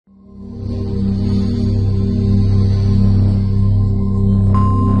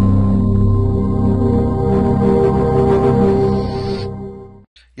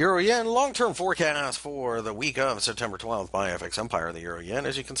long-term forecast for the week of September 12th by FX Empire, the Euro Yen,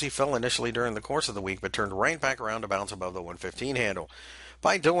 as you can see, fell initially during the course of the week, but turned right back around to bounce above the 115 handle.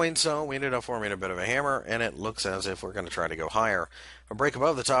 By doing so, we ended up forming a bit of a hammer, and it looks as if we're going to try to go higher. A break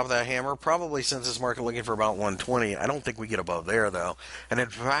above the top of that hammer, probably since this market looking for about 120. I don't think we get above there, though. And in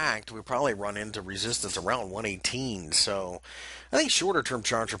fact, we probably run into resistance around 118. So I think shorter-term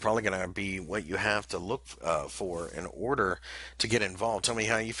charts are probably going to be what you have to look for in order to get involved. Tell me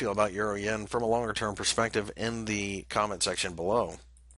how you feel about Euro Yen from a longer-term perspective in the comment section below.